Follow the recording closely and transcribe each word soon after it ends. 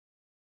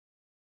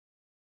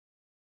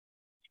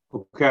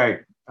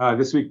Okay,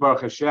 this week,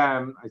 Baruch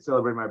Hashem, I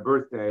celebrate my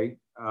birthday.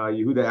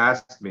 Yehuda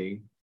asked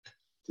me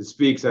to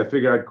speak, so I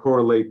figured I'd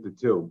correlate the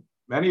two.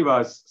 Many of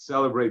us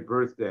celebrate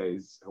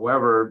birthdays.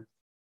 However,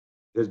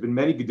 there's been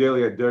many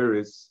Gedalia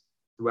Adoris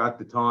throughout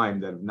the time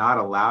that have not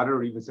allowed it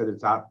or even said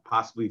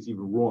it's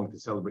even wrong to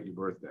celebrate your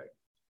birthday.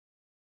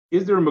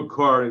 Is there a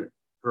makar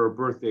for a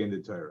birthday in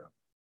the Torah?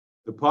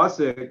 The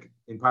pasuk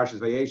in Parshas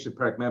Vayesh,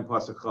 Perek Mem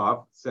Pasuk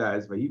Chav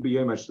says, "Vahi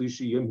b'yom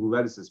hashlishi yom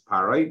huledus es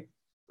parai,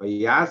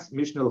 vayas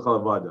mishnah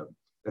l'chalavada."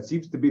 That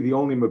seems to be the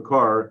only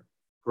makar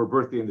for a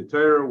birthday in the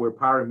Torah, where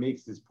Parai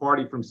makes this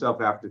party for himself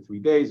after 3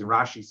 days, and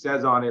Rashi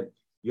says on it,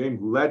 "Yom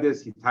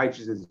huledus," he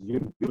teaches as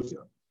Yom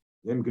Genusia.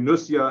 Yom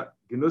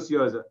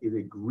Genusia is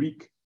a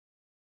Greek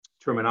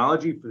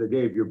terminology for the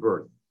day of your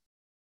birth.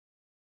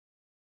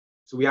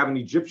 So we have an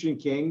Egyptian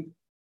king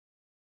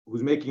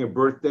who's making a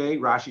birthday.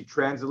 Rashi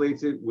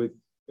translates it with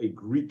a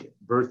Greek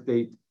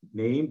birthday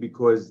name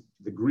because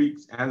the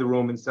Greeks and the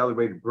Romans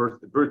celebrated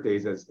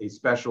birthdays as a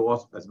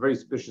very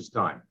auspicious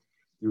time.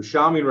 The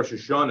Yerushalmi in Rosh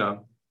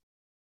Hashanah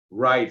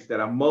writes that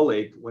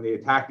Amalek, when they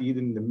attacked the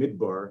Eden in the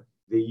Midbar,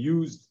 they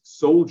used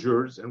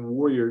soldiers and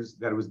warriors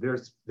that was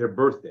their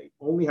birthday.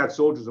 Only had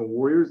soldiers and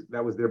warriors,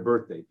 that was their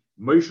birthday.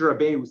 Moshe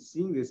Rabbeinu,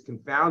 seeing this,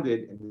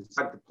 confounded and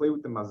decided to play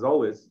with the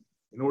Mazolis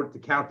in order to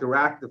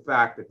counteract the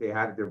fact that they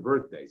had their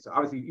birthday. So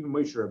obviously, even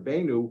Moshe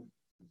Rabbeinu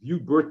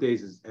viewed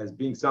birthdays as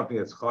being something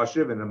that's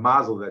chashiv and a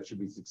mazel that should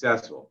be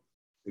successful.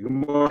 The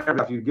Gemara,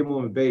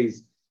 Gimel and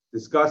Beis,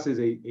 discusses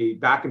a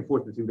back and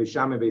forth between Beis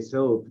Shammai and Beis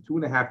Hillel for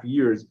 2.5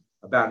 years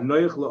about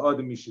noich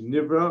la'adam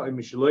mishenivra and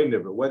mishaloi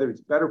nivra, whether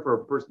it's better for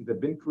a person to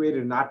have been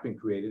created or not been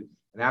created.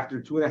 And after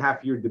a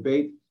 2.5-year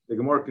debate, the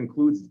Gemara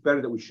concludes it's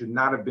better that we should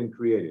not have been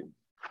created.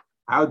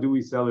 How do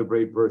we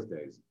celebrate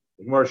birthdays?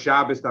 The Gemara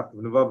Shabbos, Daf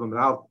Nevav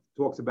L'Manal,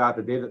 talks about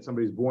the day that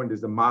somebody is born.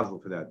 There's a mazel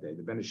for that day.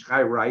 The Ben Ish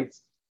Chai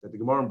writes that the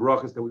Gemara in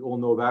Brachos that we all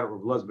know about,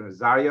 Rav Luz ben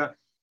Azariah,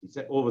 he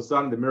said all of a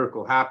sudden the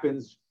miracle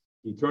happens.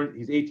 He's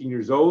 18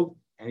 years old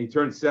and he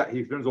turns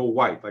all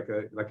white,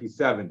 like he's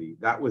 70.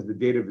 That was the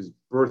date of his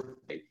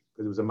birthday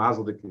because it was a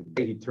mazel that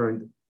he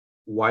turned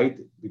white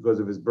because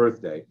of his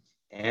birthday.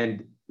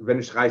 And Ben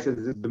Ish Chai says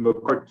this is the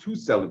makar to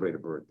celebrate a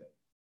birthday.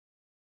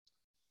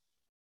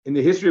 In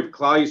the history of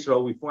Klal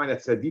Yisrael, we find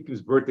that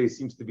Tzaddikim's birthday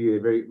seems to be a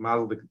very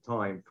mazeldik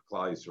time for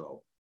Klal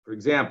Yisrael. For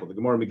example, the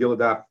Gemara Megillah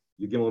Daf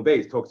Yud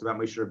Beis talks about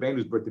Moshe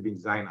Rabbeinu's birthday being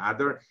Zayin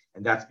Adar,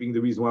 and that's being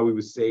the reason why we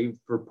were saved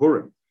for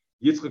Purim.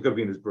 Yitzchak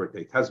Avinu's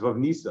birthday, Tezvav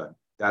Nisan,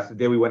 that's the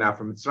day we went out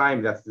from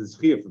Mitzrayim, that's the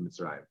Zechiyah from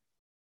Mitzrayim.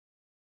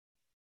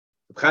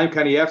 Chaim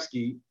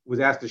Kanievsky was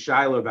asked a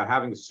shaila about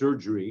having a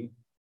surgery,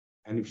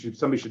 and if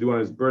somebody should do it on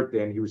his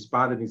birthday, and he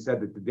responded and he said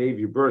that the day of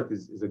your birth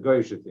is a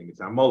goyish thing. It's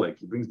Amalek.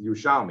 He brings the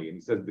Yerushalmi, and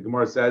he says the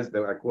Gemara says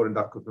that I quote in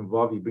Daf Kuf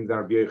Vav. He brings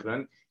down Rabbi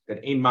Yochanan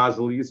that ein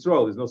mazel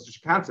Yisrael. There's no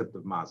such concept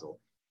of mazel,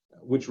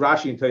 which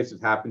Rashi and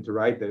Tosfos happen to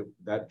write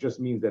that just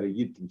means that a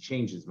yid can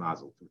change his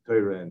mazel through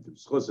Torah and through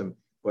schusim.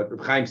 But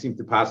Reb Chaim seems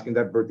to paskin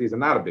that birthdays are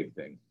not a big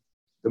thing.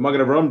 The Magen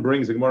Avraham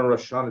brings the Gemara in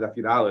Rosh Hashanah Daf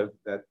Yud Aleph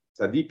that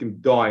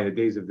tzaddikim die in the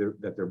days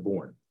that they're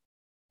born,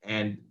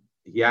 and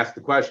he asked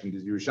the question,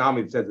 does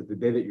Yerushalmi says that the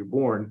day that you're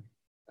born,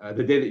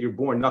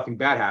 nothing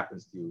bad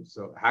happens to you.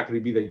 So how could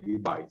it be that you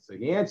die? So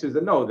he answers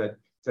that no, that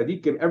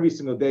tzaddikim every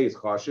single day is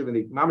chashiv, and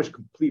they mamish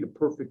complete a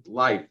perfect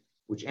life,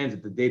 which ends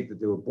at the date that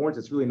they were born. So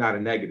it's really not a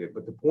negative.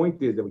 But the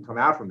point is that we come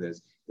out from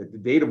this, that the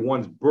date of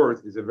one's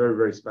birth is a very,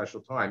 very special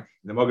time.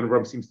 And the Magen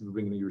Avraham seems to be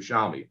bringing the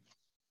Yerushalmi.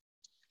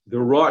 The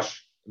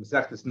Rosh,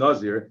 Masechtas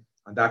Nazir,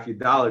 on Daf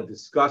Yudalad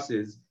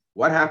discusses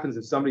what happens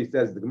if somebody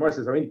says, the Gemara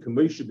says, Arin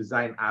Kamosha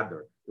B'Zayin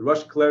Adar. The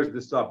Rosh declares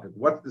the suffix.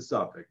 What's the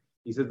suffix?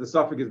 He says the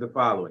suffix is the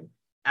following.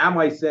 Am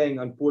I saying,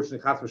 unfortunately,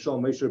 Chas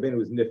v'Shalom, Moshe Rabbeinu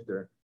was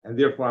nifter, and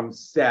therefore I'm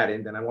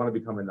saddened and I want to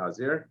become a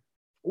Nazir?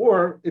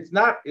 Or it's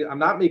not. I'm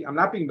not being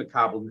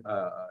Makabel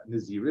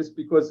Naziris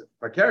because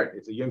Fakeret,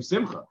 it's a Yom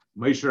Simcha.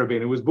 Moshe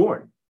Rabbeinu was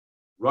born.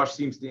 Rosh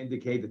seems to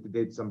indicate that the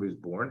date somebody is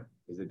born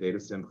is the date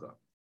of Simcha.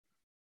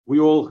 We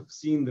all have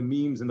seen the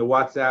memes and the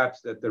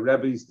WhatsApps that the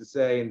Rebbe used to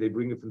say, and they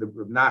bring it from the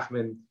Reb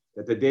Nachman,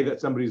 that the day that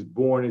somebody is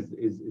born is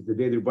the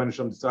day the Rebbeinu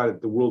Shalom decided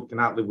that the world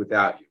cannot live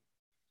without you.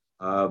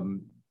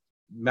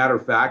 Matter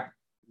of fact,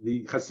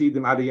 the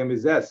Hasidim Adi Yom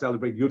Hazeh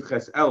celebrate Yud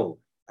Ches El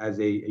as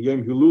a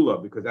Yom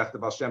Hilula because that's the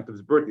Baal Shem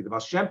Tov's birthday. The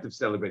Baal Shem Tov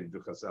celebrated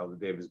Yud Ches El, the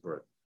day of his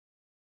birth.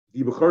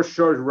 The Bechor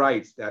Shor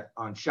writes that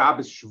on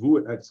Shabbos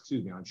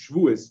on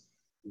Shavuos,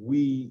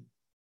 we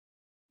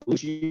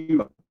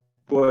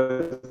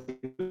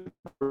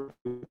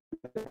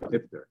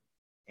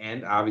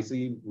and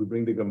obviously we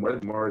bring the Gemara.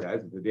 The Gemara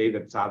says the day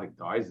that Tzaddik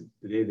dies is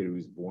the day that he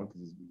was born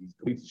because he's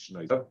complete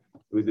Shnoisa.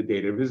 It was the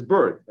date of his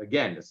birth.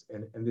 Again,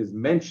 and there's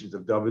mentions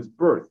of David's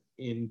birth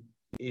in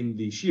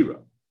the Shira.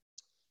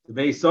 The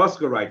Beis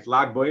Saska writes,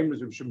 Lag Boim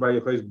is Reb Shimon Bar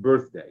Yochai's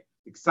birthday.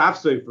 The Ksav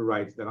Sofer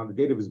writes that on the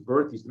date of his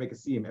birth, he used to make a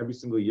siyum every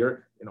single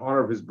year in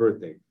honor of his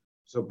birthday.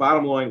 So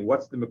bottom line,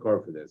 what's the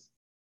makar for this?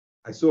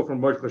 I saw from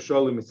Mordechai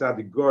Sholem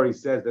Misad Gor, he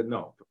says that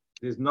no,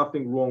 there's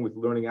nothing wrong with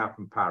learning out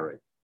from Parai.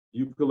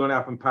 You can learn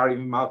out from Pari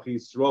Malchi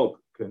Yisrael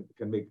can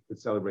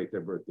celebrate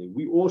their birthday.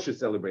 We all should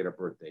celebrate our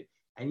birthday.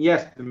 And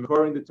yes, the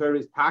Makor in the Torah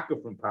is Taka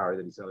from Pari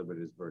that he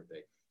celebrated his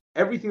birthday.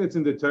 Everything that's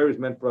in the Torah is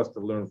meant for us to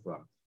learn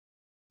from.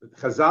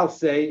 Chazal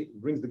say,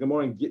 brings the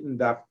Gemara in Gittin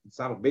Daf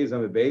Samach Beis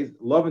Amid Beis.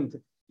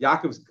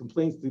 Yaakov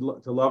complains to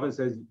Lavan and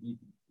says,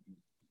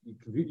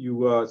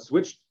 you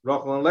switched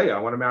Rachel and Leah. I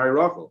want to marry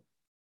Rachel.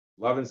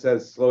 Lavan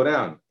says, slow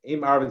down.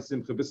 Aim Arvin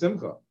Simcha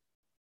B'Simcha.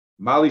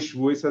 Mali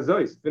Shvuis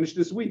Hazois. Finish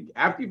this week.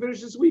 After you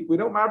finish this week, we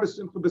don't marry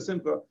B'Simcha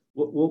B'Simcha.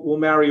 We'll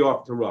marry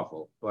off to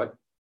Rachel. But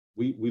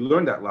we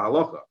learned that La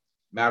Halacha.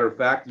 Matter of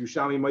fact,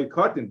 Yerushalmi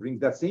Ma'ikatan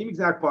brings that same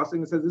exact passage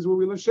and says this is where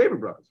we learn Sheva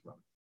brachas from.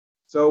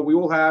 So we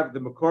all have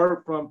the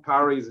Makor from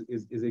Pari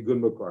is a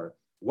good Makor.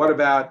 What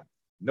about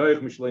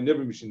Noach Mishlei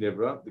Nivra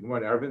Mishnivra, the Gemara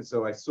in Eruvin?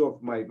 So I saw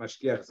from my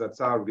Mashkiach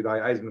Zatzar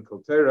Gedai Eisman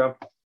Koltera,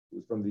 who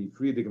was from the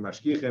Friedrich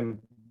Mashkiachim.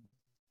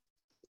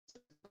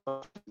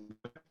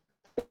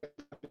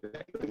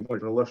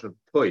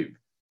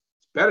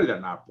 It's better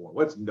than not born.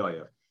 What's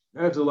Noach?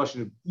 Noach is a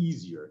lashon of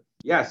easier.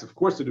 Yes, of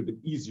course it would have been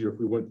easier if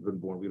we wouldn't have been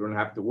born. We don't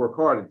have to work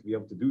hard and to be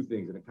able to do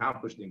things and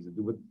accomplish things and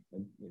do it.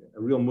 And,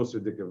 a real Musar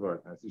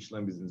Dikavart. I see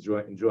Shlem is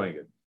enjoying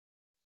it.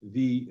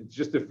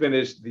 Just to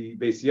finish, the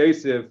Beis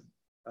Yosef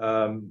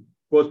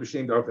quotes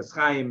B'Shem Darchas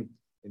Chaim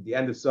at the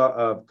end of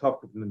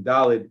Tavkuf and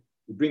Dalid.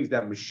 He brings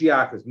that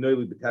Mashiach as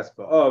Noili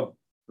B'Tespa of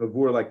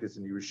Mavur like this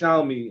in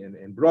Yerushalmi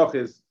and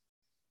Brachis.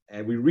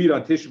 And we read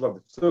on Tisha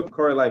B'Av the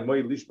Korelai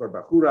Moed Lishbar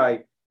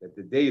Bachurai that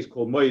the day is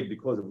called Moed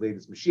because of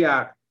latest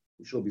Mashiach.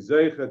 We shall be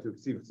Zeicha to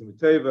receive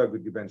Tzimuteva,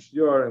 good Geben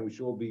Shyor, and we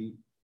shall be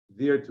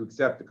there to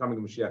accept the coming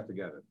of Mashiach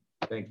together.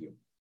 Thank you.